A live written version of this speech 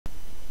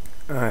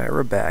Alright,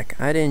 we're back.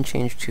 I didn't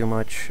change too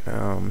much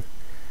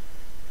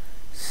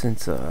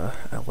since I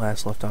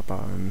last left up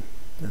on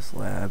this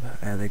lab.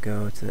 I had to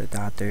go to the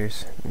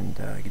doctor's and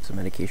get some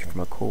medication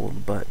from a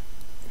cold, but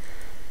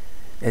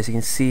as you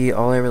can see,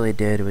 all I really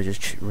did was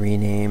just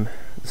rename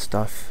the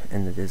stuff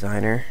in the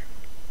designer,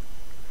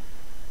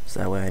 so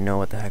that way I know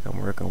what the heck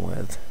I'm working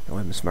with. It would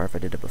have been smart if I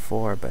did it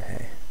before, but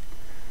hey.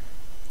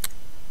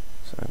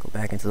 So I go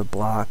back into the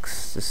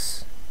blocks,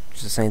 just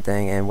the same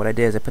thing, and what I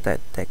did is I put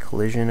that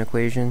collision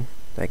equation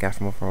that I got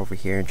from over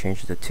here and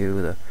changed it to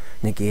 2 to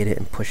negate it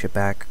and push it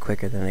back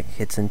quicker than it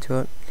hits into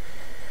it.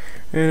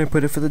 And I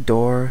put it for the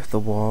door, the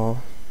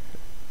wall,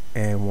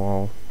 and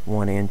wall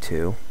 1 and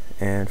 2,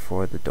 and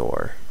for the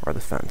door, or the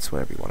fence,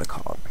 whatever you want to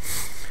call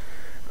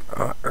it.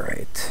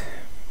 Alright.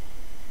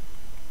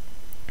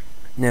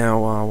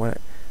 Now, what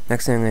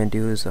next thing I'm going to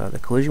do is the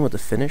collision with the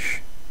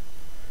finish,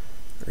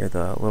 or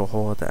the little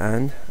hole at the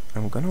end.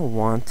 I'm going to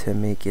want to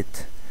make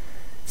it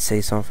say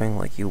something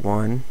like you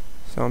won.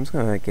 So I'm just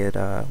going to get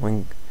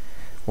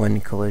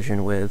when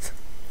collision with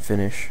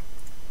finish,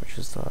 which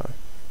is the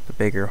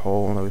bigger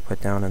hole that we put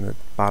down in the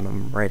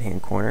bottom right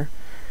hand corner.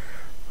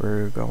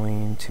 We're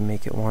going to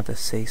make it want to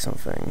say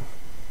something.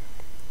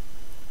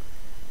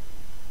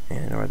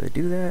 And in order to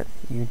do that,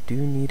 you do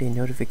need a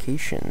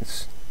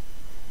notifications.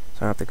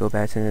 So I have to go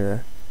back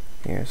to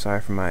the sorry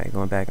for my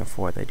going back and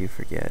forth, I do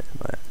forget,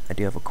 but I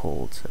do have a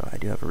cold, so I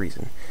do have a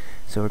reason.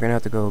 So we're going to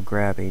have to go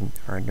grab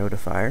our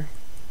notifier.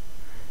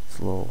 It's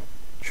a little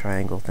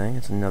triangle thing.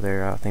 It's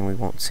another thing we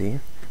won't see,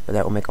 but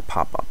that will make a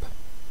pop-up.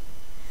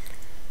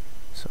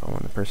 So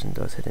when the person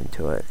does hit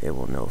into it, it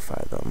will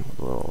notify them with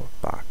a little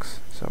box.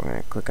 So we're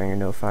going to click on your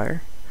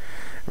notifier.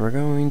 And we're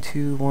going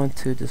to want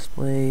to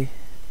display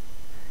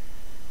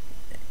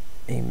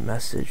a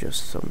message of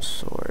some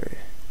sort.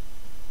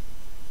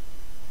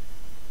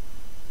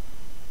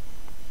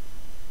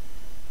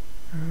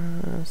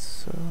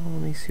 So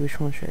let me see, which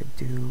one should I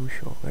do?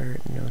 Show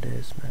alert,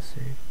 notice,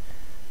 message,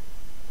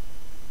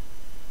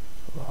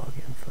 log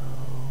info.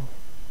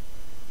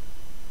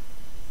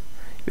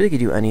 You really could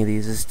do any of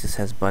these. This just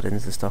has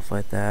buttons and stuff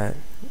like that.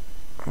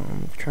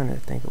 I'm trying to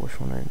think of which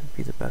one would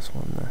be the best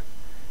one. I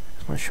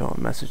just want to show a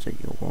message that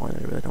you want.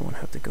 I really don't want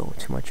to have to go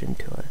too much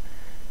into it.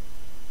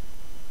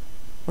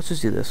 Let's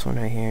just do this one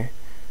right here.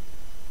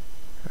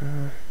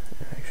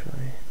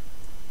 Actually,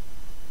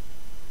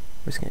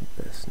 we're just gonna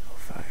do this. No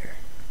fire.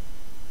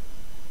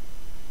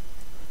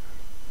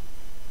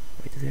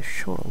 Wait, did this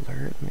show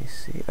alert? Let me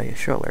see. Oh yeah,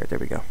 show alert. There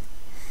we go.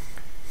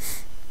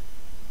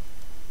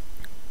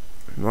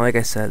 And like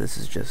I said, this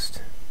is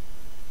just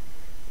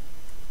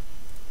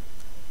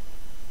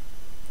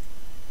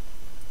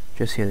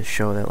here to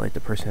show that like the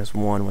person has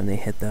won when they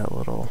hit that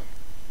little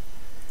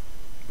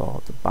ball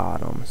at the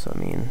bottom. So I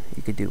mean,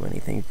 you could do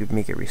anything. You could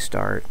make it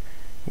restart,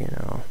 you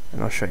know,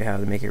 and I'll show you how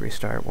to make it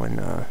restart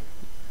when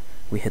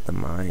we hit the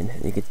mine.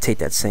 And you could take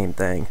that same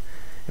thing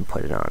and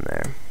put it on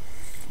there.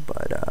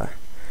 But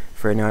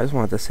for right now, I just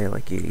wanted to say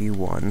like you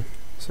won.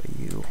 So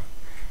you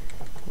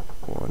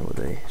won with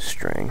a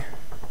string.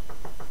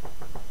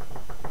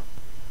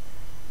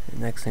 The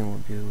next thing we'll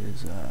do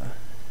is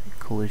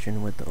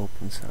collision with the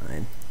open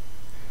sign.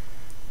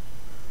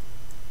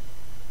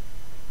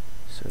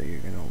 So you're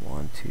going to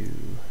want to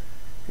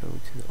go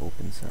to the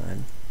open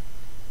sign,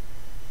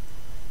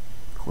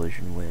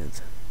 collision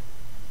with,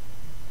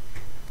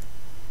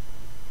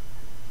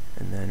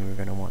 and then we're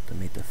going to want to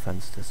make the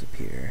fence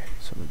disappear,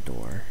 so the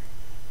door.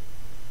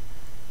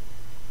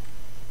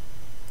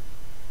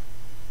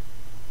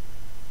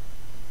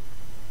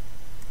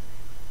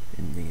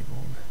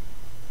 Enabled.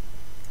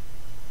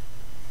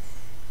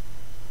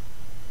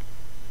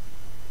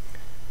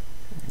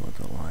 And you want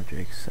the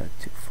logic set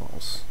to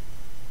false.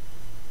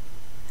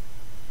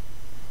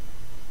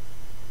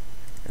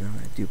 And I'm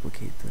going to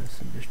duplicate this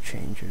and just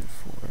change it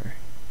for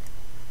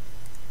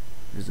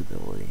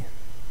visibility.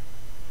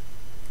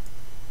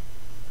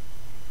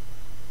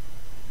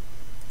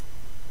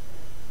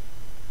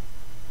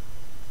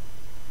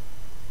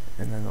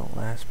 And then the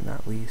last but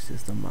not least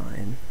is the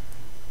mine.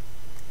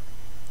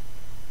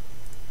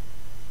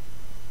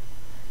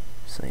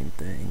 Same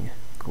thing,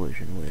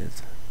 collision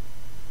with.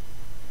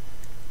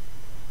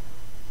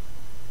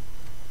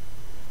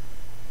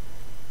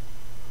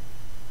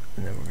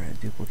 And then we're going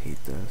to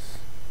duplicate this.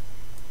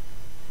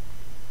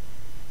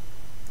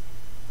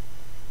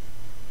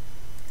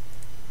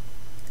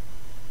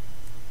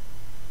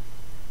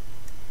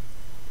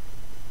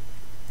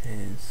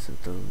 And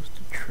set those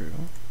to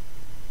true.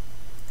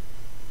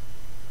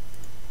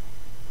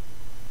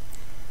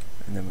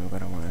 And then we're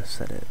going to want to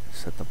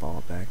set the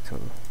ball back to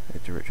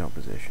its original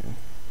position.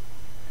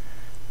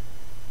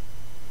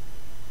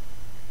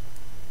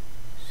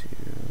 To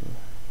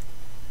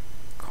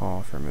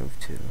call for move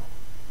 2.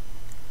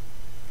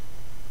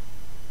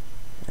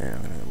 And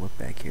I'm going to look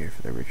back here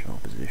for the original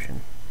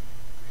position.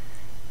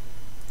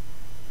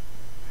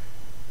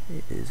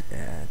 It is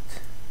at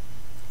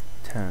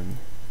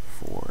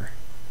 10:4.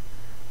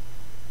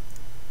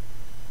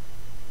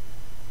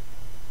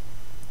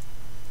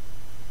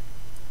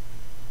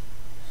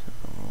 So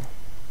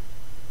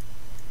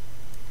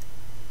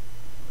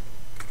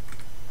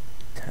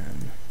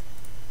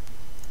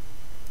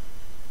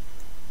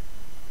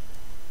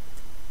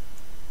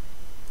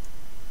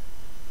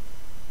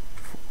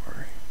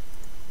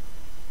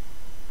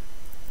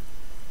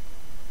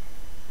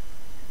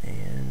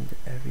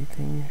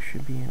everything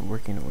should be in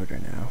working order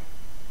now.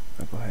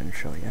 I'll go ahead and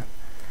show you.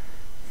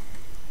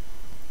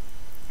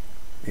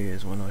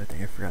 There's one other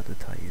thing I forgot to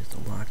tell you is to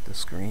lock the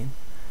screen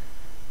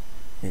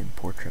in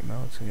portrait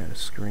mode. So we got a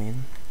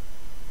screen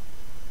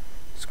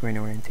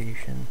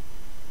orientation,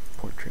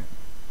 portrait.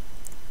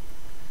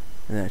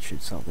 And that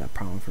should solve that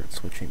problem for it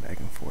switching back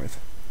and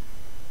forth.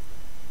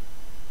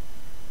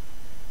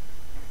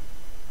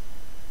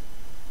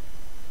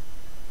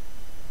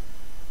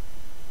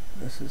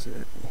 This is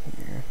it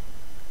here.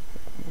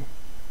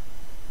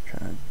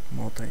 Try to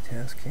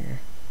multitask here.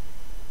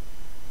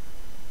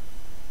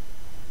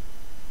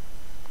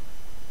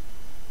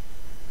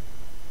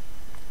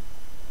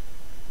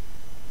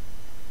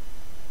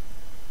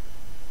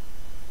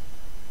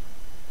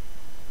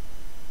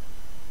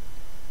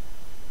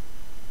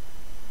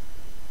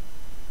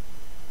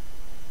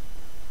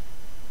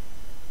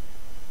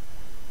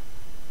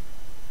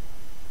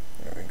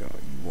 There we go,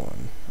 you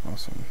won.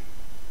 Awesome.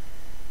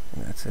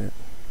 And that's it.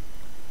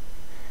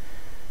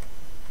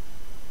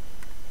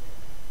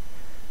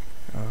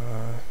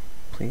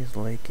 Please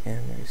like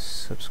and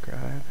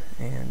subscribe,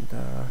 and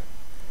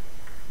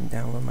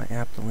download my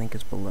app. The link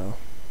is below.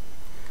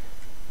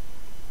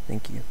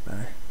 Thank you.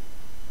 Bye.